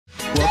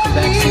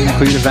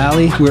Clarita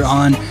Valley. We're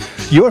on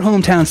your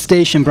hometown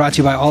station, brought to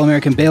you by All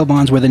American Bail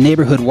Bonds, where the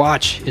Neighborhood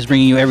Watch is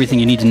bringing you everything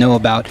you need to know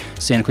about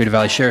Santa Clarita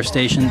Valley Sheriff's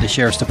Station, the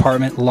Sheriff's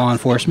Department, law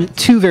enforcement.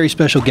 Two very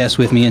special guests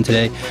with me in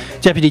today.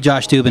 Deputy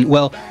Josh Dubin.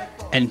 Well,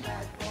 and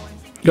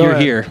you're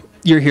here.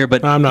 You're here,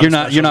 but you're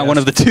not one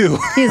of the two.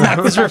 He's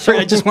not special.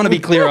 I just want to be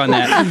clear on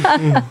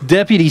that.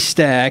 Deputy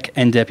Stack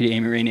and Deputy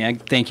Amy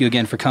Raniag, thank you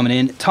again for coming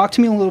in. Talk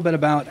to me a little bit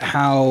about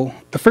how.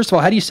 First of all,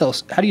 how do you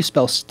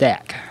spell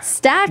Stack?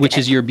 Stack, which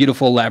is your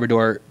beautiful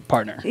Labrador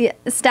partner. Yeah,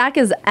 Stack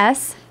is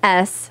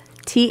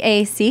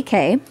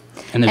SSTACK.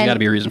 And there's got to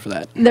be a reason for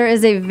that. There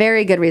is a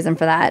very good reason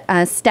for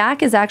that.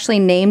 Stack is actually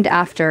named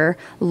after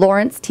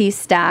Lawrence T.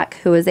 Stack,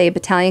 who was a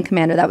battalion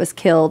commander that was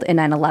killed in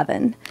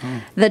 9/11.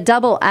 Oh. The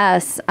double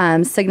S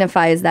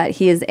signifies that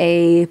he is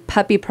a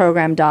puppy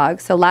program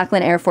dog. So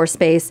Lackland Air Force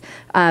Base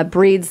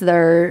breeds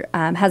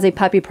has a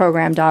puppy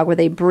program dog where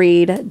they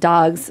breed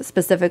dogs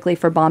specifically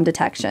for bomb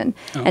detection.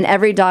 Oh. And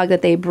every dog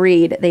that they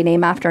breed, they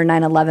name after a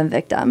 9/11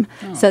 victim.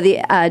 Oh. So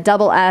the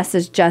double S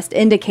is just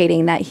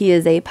indicating that he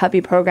is a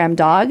puppy program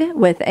dog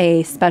with a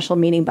special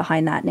meaning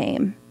behind that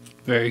name.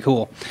 Very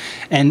cool.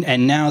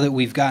 And now that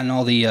we've gotten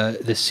all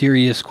the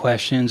serious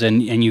questions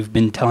and you've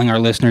been telling our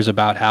listeners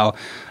about how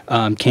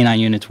K-9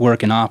 units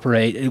work and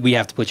operate, we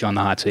have to put you on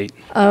the hot seat.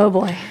 Oh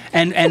boy.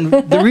 And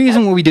the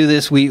reason when we do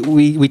this,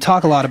 we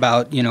talk a lot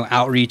about,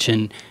 outreach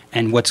and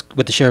what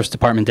the Sheriff's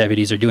Department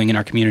deputies are doing in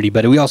our community,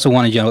 but we also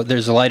want to,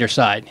 there's a lighter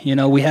side. We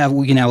can have a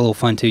little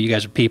fun too. You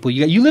guys are people.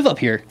 You live up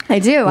here. I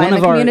do. I'm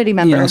a community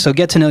member. So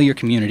get to know your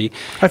community.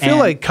 I feel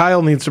like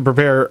Kyle needs to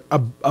prepare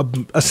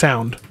a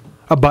sound.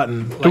 A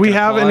button. Like, do we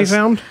have any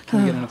sound?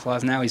 Can we get an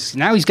applause? Now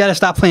he's got to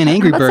stop playing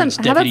Angry Birds,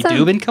 Deputy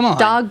Dubin. Come on.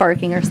 Dog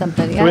barking or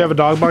something. Yeah. Do we have a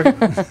dog barking?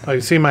 I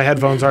see my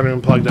headphones aren't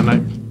even plugged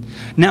in.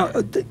 Now,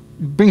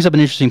 brings up an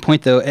interesting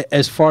point, though,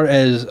 as far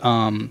as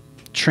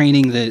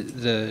training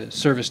the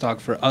service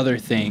dog for other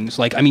things.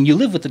 Like, you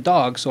live with the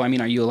dog, so, are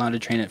you allowed to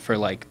train it for,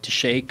 to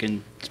shake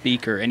and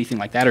speak or anything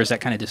like that? Or is that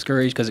kind of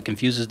discouraged because it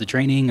confuses the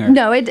training? Or?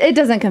 No, it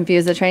doesn't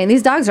confuse the training.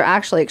 These dogs are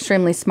actually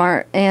extremely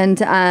smart. And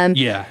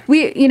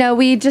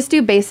we just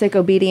do basic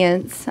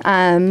obedience.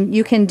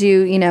 You can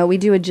do, we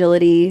do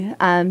agility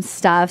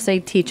stuff. So you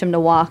teach them to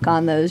walk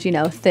on those,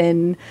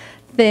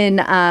 thin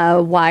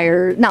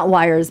wire, not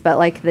wires, but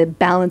like the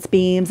balance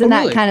beams and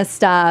that kind of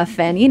stuff,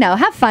 and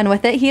have fun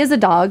with it. He is a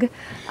dog,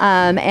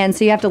 and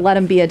so you have to let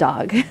him be a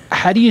dog.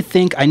 How do you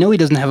think? I know he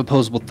doesn't have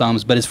opposable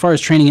thumbs, but as far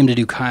as training him to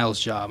do Kyle's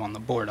job on the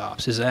board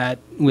ops, is that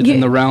within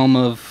the realm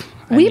of?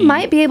 We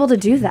might be able to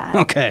do that.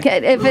 Okay.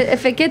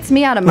 If it gets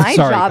me out of my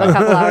job a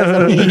couple hours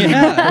a week.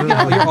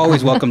 Yeah, you're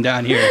always welcome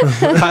down here.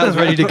 Kyle's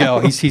ready to go.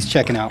 He's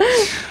checking out.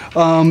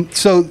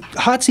 So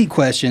hot seat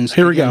questions.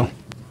 Here we go.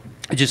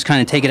 Just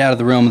kind of take it out of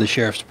the realm of the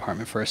Sheriff's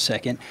Department for a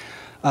second.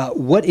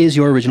 What is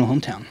your original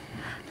hometown?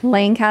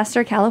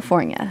 Lancaster,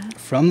 California.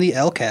 From the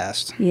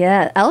LCAST.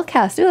 Yeah,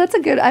 LCAST. Ooh, that's a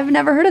good. I've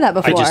never heard of that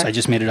before. I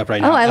just made it up right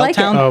now. Oh, I like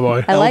it. Oh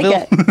boy, I like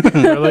it.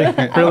 Really?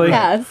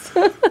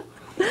 LCAST.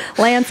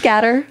 Land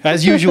scatter.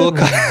 As usual,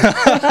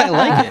 I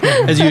like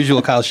it. As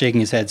usual, Kyle's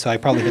shaking his head, so I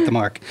probably hit the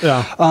mark.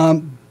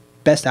 Yeah.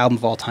 Best album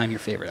of all time, your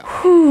favorite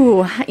album?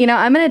 Ooh,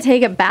 I'm going to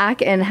take it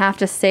back and have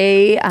to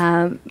say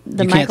You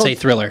can't say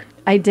Thriller.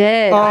 I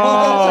did. Oh.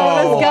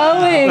 I was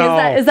going.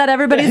 No. Is that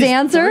everybody's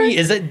answer?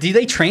 Do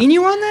they train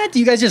you on that? Do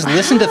you guys just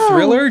listen to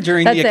Thriller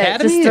during the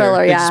academy? Just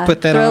Thriller, yeah. Just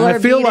put that Thriller, on? I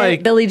feel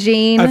like Billie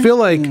Jean. I feel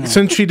like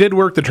since she did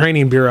work the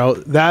training bureau,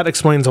 that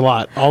explains a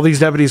lot. All these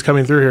deputies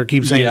coming through here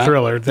keep saying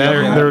Thriller.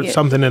 There's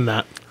something in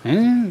that.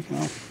 Yeah,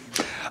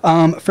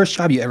 well. First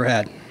job you ever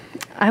had?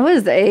 I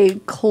was I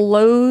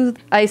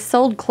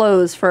sold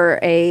clothes for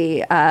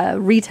a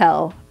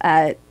retail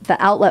at the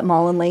outlet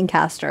mall in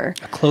Lancaster.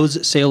 A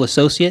clothes sale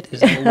associate? Is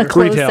that what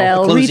clothes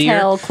sale,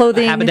 retail,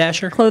 clothing,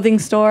 haberdasher? Clothing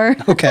store.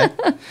 Okay.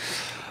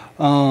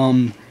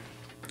 And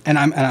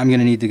I'm going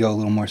to need to go a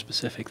little more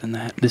specific than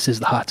that. This is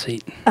the hot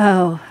seat.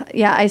 Oh,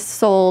 yeah. I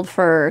sold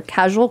for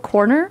Casual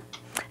Corner,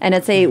 and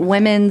it's a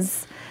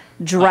women's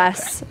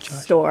dress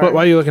store.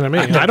 Why are you looking at me?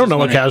 I don't know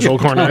what Casual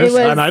Corner is,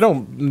 and I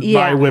don't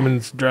buy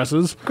women's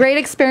dresses. Great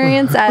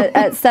experience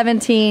at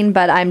 17,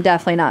 but I'm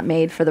definitely not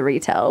made for the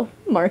retail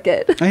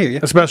market. I hear you.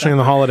 Especially in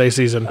the holiday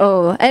season.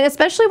 Oh, and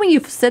especially when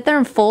you sit there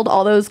and fold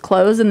all those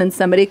clothes and then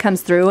somebody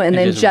comes through and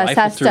then just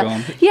has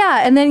to...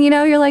 Yeah, and then,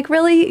 you're like,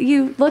 really?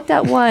 You looked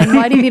at one.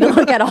 Why do you need to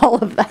look at all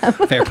of them?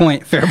 Fair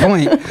point.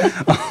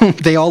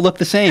 They all look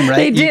the same,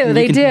 right?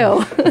 They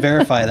do.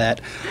 Verify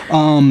that.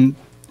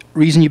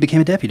 Reason you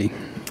became a deputy?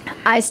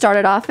 I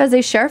started off as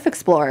a sheriff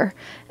explorer.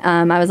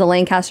 I was a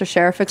Lancaster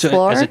sheriff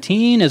explorer. So as a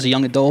teen, as a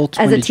young adult?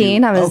 As a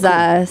teen, I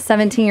was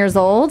 17 years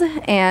old,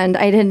 and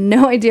I had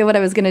no idea what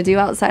I was going to do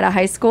outside of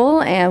high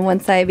school. And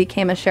once I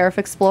became a sheriff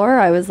explorer,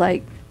 I was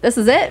like, this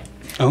is it.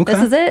 Okay.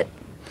 This is it.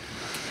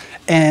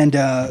 And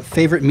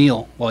favorite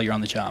meal while you're on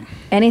the job?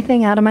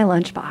 Anything out of my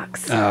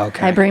lunchbox. Oh,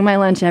 okay. I bring my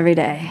lunch every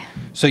day.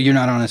 So you're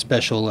not on a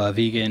special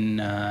vegan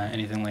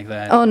anything like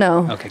that? Oh,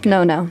 no. Okay, good.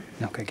 No.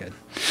 Okay, good.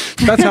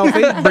 That's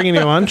healthy. Bringing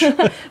you lunch.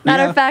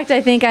 Matter of fact,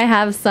 I think I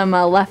have some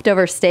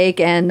leftover steak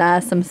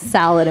and some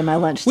salad in my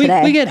lunch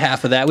today. We get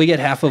half of that. We get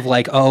half of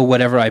like, oh,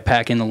 whatever I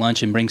pack in the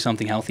lunch and bring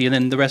something healthy, and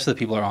then the rest of the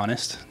people are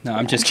honest. No,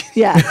 I'm just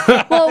kidding.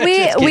 Yeah. Well,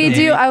 we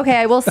do. Okay,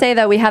 I will say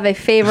that we have a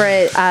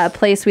favorite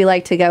place we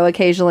like to go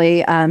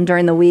occasionally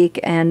during the week,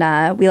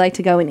 and we like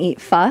to go and eat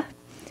pho.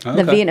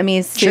 The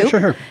Vietnamese soup.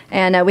 Sure.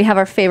 And we have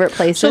our favorite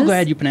places. So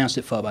glad you pronounced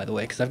it pho, by the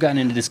way, because I've gotten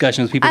into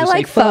discussions with people who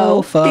like say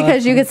pho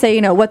because you could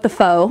say, what the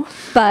pho,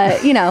 but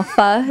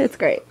pho, it's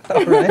great.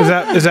 Right.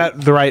 Is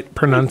that the right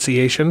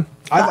pronunciation?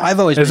 I've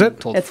always been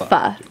told it's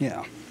pho.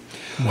 Yeah.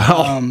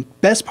 Well,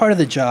 best part of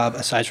the job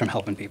aside from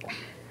helping people.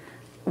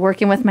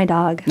 Working with my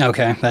dog.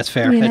 Okay, that's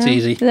fair. That's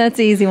easy. That's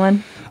an easy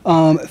one.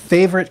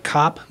 Favorite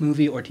cop,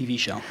 movie, or TV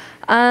show?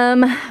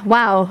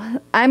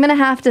 Wow. I'm gonna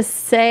have to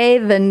say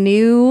the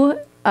new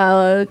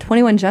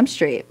 21 Jump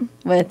Street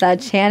with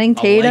Channing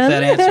Tatum. I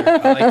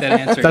like that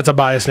answer. That's a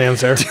biased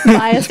answer.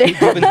 Biased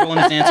answer. Ruben's rolling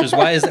his answers.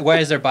 Why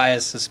is there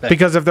bias suspected?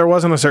 Because if there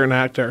wasn't a certain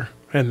actor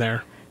in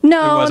there.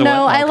 No. Okay.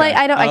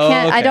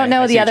 I don't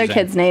know the other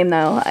kid's name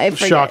though. I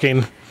forget.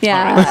 Shocking.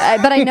 Yeah,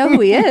 but I know who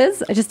he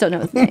is. I just don't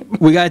know his name.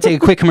 We got to take a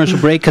quick commercial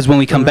break because when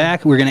we come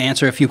back, we're going to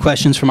answer a few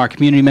questions from our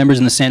community members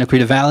in the Santa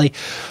Clarita Valley.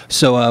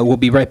 So we'll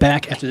be right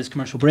back after this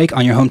commercial break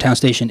on your hometown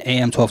station,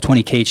 AM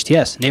 1220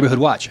 KHTS, Neighborhood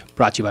Watch,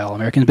 brought to you by All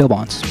American Bail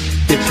Bonds.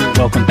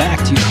 Welcome back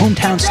to your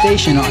hometown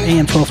station on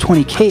AM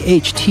 1220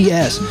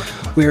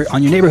 KHTS. We're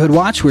on your Neighborhood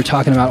Watch. We're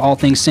talking about all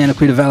things Santa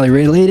Clarita Valley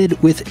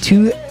related with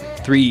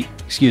three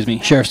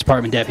Sheriff's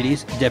Department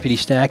deputies, Deputy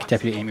Sstack,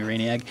 Deputy Amy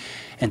Raniag,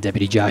 and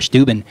Deputy Josh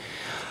Dubin.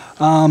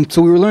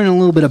 So we were learning a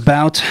little bit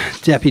about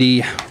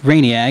Deputy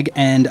Raniag,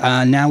 and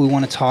now we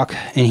want to talk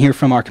and hear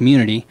from our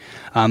community.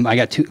 I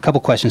got a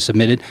couple questions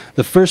submitted.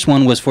 The first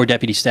one was for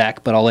Deputy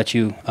Sstack, but I'll let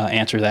you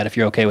answer that if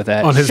you're okay with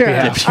that. On his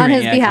behalf. On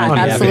his behalf,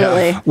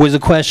 absolutely. Was a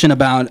question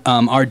about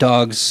our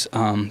dogs,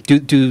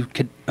 do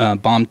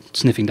bomb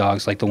sniffing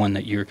dogs like the one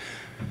that you're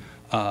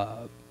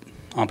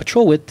on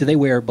patrol with, do they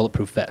wear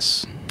bulletproof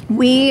vests?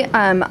 We,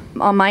 on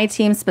my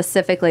team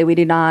specifically, we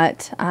do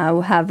not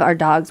have our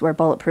dogs wear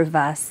bulletproof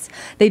vests.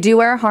 They do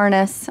wear a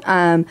harness,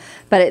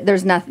 but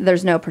there's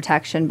no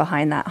protection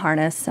behind that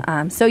harness.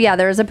 So yeah,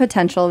 there is a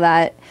potential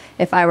that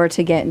if I were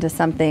to get into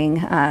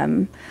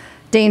something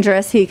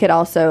dangerous, he could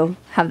also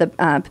have the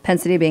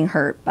propensity of being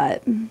hurt.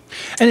 But and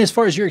as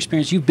far as your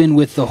experience, you've been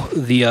with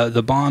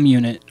the bomb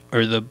unit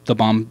or the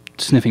bomb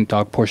sniffing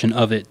dog portion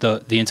of it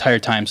the entire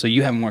time. So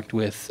you haven't worked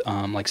with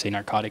like say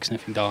narcotic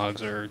sniffing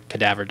dogs or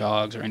cadaver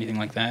dogs or anything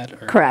like that.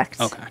 Or?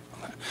 Correct.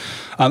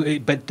 Okay.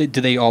 But do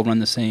they all run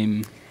the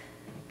same?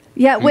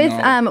 Yeah, with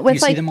do you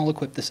see them all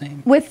equipped the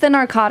same? With the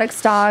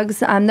narcotics dogs,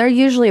 they're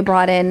usually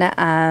brought in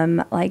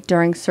like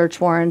during search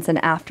warrants and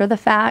after the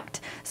fact.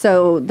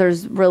 So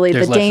there's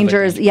the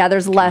dangers. Yeah,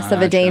 there's less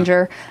of a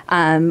danger.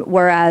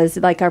 Whereas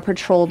like our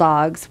patrol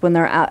dogs, when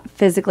they're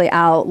physically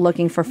out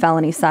looking for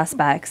felony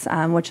suspects,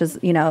 which is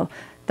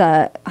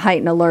the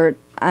heightened alert.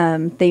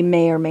 They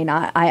may or may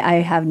not. I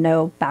have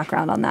no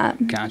background on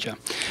that. Gotcha.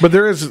 But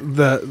there is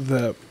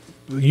the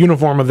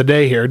uniform of the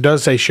day here. It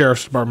does say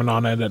Sheriff's Department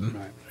on it, and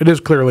it is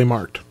clearly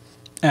marked.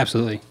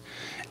 Absolutely.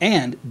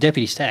 And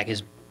Deputy Sstack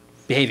is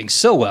behaving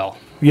so well.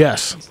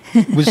 Yes.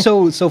 Was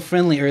so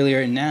friendly earlier,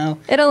 and now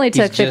it only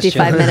took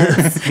 55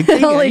 minutes.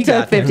 It only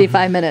took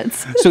 55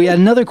 minutes. So we had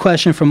another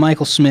question from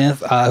Michael Smith,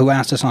 who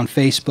asked us on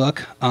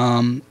Facebook.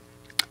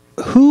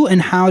 Who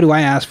and how do I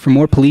ask for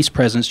more police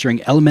presence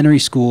during elementary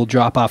school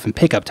drop-off and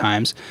pickup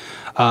times?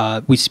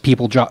 We see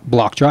people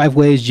block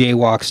driveways,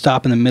 jaywalk,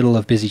 stop in the middle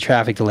of busy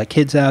traffic to let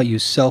kids out,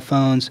 use cell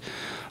phones,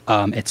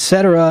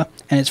 etc.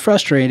 And it's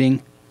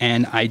frustrating.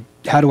 And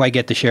how do I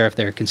get the sheriff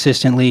there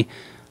consistently?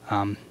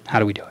 How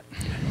do we do it?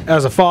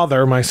 As a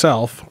father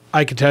myself,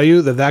 I can tell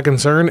you that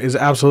concern is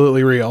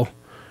absolutely real.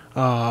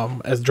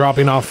 As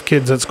dropping off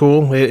kids at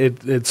school,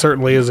 it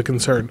certainly is a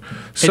concern.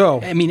 So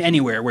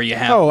anywhere where you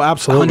have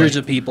absolutely hundreds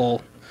of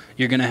people,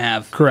 you're going to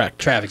have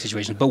traffic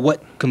situations. But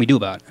what can we do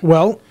about it?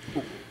 Well,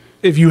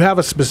 if you have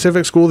a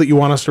specific school that you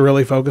want us to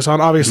really focus on,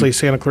 obviously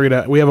Santa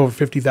Clarita, we have over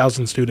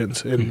 50,000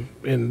 students in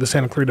the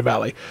Santa Clarita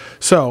Valley.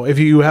 So if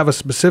you have a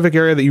specific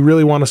area that you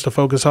really want us to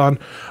focus on,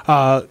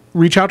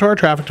 reach out to our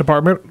traffic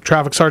department.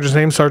 Traffic sergeant's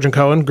name, Sergeant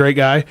Cohen, great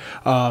guy.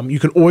 You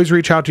can always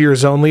reach out to your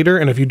zone leader.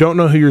 And if you don't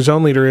know who your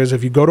zone leader is,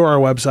 if you go to our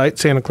website,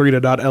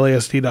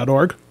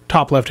 santaclarita.last.org,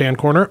 top left-hand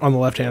corner on the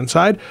left-hand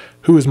side,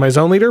 who is my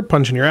zone leader,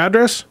 punch in your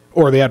address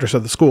or the address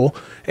of the school,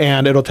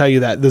 and it'll tell you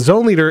that. The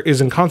zone leader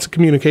is in constant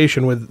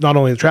communication with not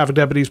only the traffic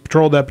deputies,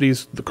 patrol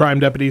deputies, the crime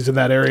deputies in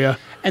that area.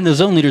 And the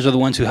zone leaders are the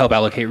ones who help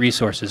allocate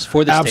resources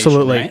for the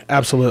station, right?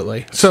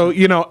 Absolutely. So,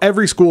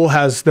 every school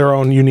has their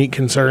own unique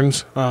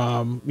concerns.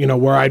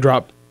 Where I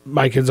drop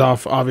my kids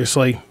off,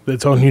 obviously,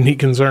 its own unique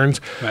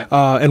concerns. Right.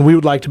 And we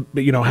would like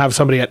to, have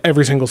somebody at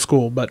every single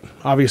school, but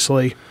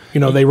obviously,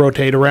 they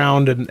rotate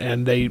around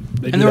and they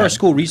do there are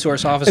school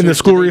resource officers. And the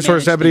school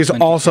resource deputies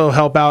also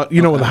help out,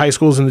 with the high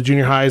schools and the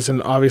junior highs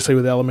and obviously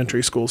with the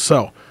elementary schools.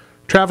 So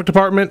traffic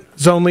department,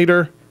 zone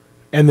leader,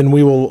 and then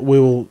we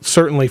will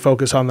certainly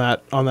focus on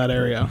that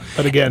area.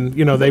 But again,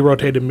 they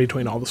rotate in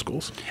between all the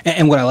schools.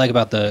 And what I like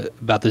about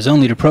the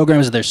zone leader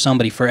program is that there's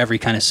somebody for every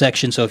kind of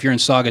section. So if you're in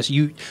Saugus,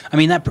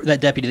 that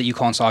deputy that you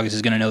call in Saugus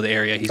is going to know the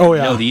area. He's going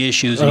to know the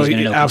issues, and he's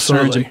going to know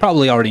concerns, and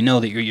probably already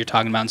know that you're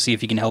talking about, and see if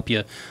he can help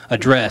you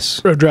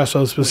address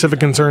those specific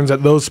concerns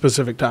at those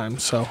specific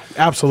times. So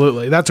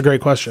absolutely, that's a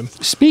great question.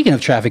 Speaking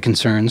of traffic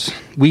concerns,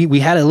 we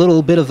had a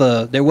little bit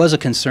of there was a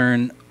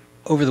concern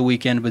over the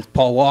weekend with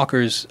Paul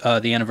Walker's,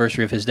 the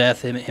anniversary of his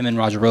death. Him and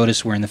Roger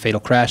Rodas were in the fatal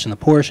crash in the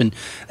Porsche, and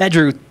that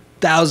drew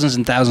thousands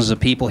and thousands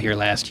of people here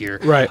last year,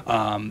 right?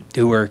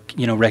 Who were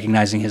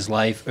recognizing his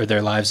life or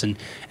their lives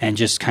and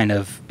just kind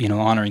of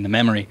honoring the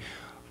memory.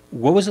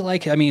 What was it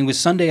like? I mean, it was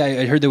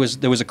Sunday. I heard there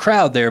was a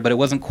crowd there, but it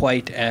wasn't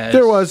quite as...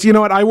 There was. You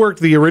know what? I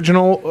worked the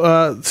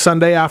original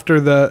Sunday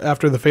after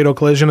the fatal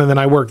collision, and then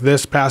I worked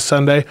this past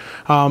Sunday.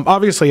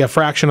 Obviously, a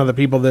fraction of the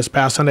people this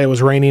past Sunday, it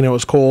was raining, it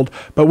was cold,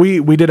 but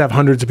we did have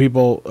hundreds of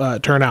people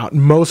turn out,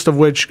 most of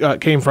which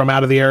came from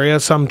out of the area.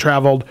 Some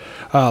traveled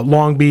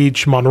Long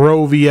Beach,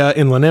 Monrovia,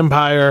 Inland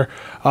Empire.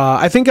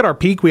 I think at our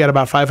peak, we had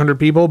about 500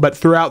 people, but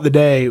throughout the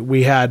day,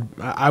 we had,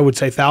 I would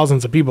say,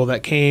 thousands of people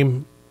that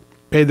came,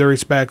 paid their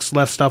respects,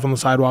 left stuff on the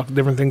sidewalk,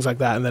 different things like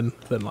that, and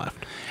then left.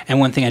 And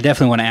one thing I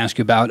definitely want to ask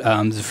you about,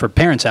 for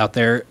parents out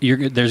there,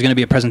 there's going to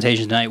be a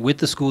presentation tonight with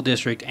the school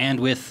district and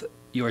with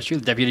yours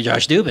truly, Deputy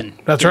Josh Dubin.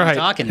 That's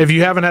right. If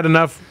you haven't had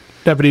enough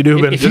Deputy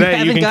Dubin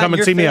today, you can come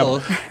and see me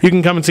you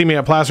can come and see me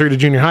at Placerita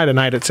Junior High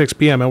tonight at 6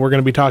 p.m. and we're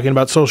going to be talking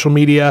about social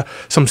media,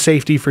 some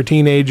safety for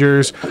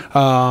teenagers,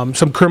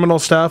 some criminal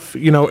stuff,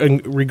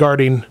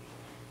 regarding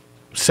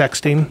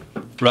sexting.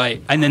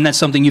 Right, and then that's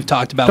something you've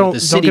talked about with the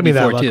city don't give me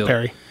before that too. look,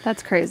 Perry.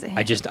 That's crazy.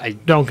 I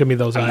don't give me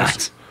those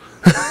eyes.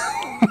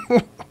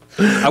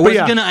 I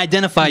wasn't going to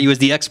identify you as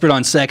the expert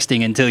on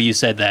sexting until you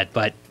said that,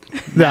 but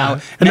now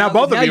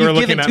both of you are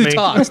looking at me.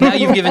 Now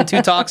you've given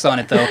 2 talks on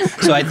it, though.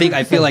 So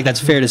I feel like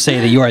that's fair to say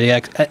that you are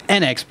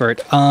an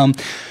expert.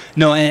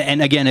 No,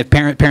 and again, if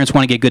parents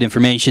want to get good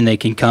information, they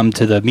can come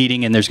to the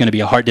meeting, and there's going to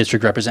be a Hart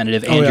District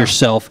representative and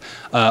yourself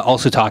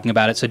also talking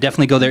about it. So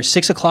definitely go there.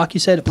 6 o'clock,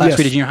 you said, at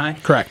Placerita Junior High?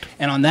 Correct.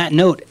 And on that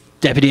note,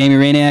 Deputy Amy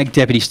Raniag,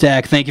 Deputy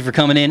Stack, thank you for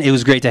coming in. It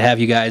was great to have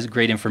you guys.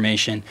 Great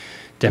information.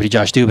 Deputy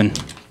Josh Dubin,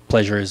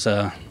 pleasure is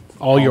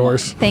all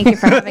yours. Thank you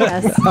for having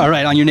us. All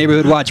right, on your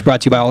Neighborhood Watch,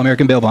 brought to you by All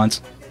American Bail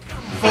Bonds.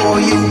 For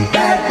you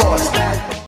bad boys.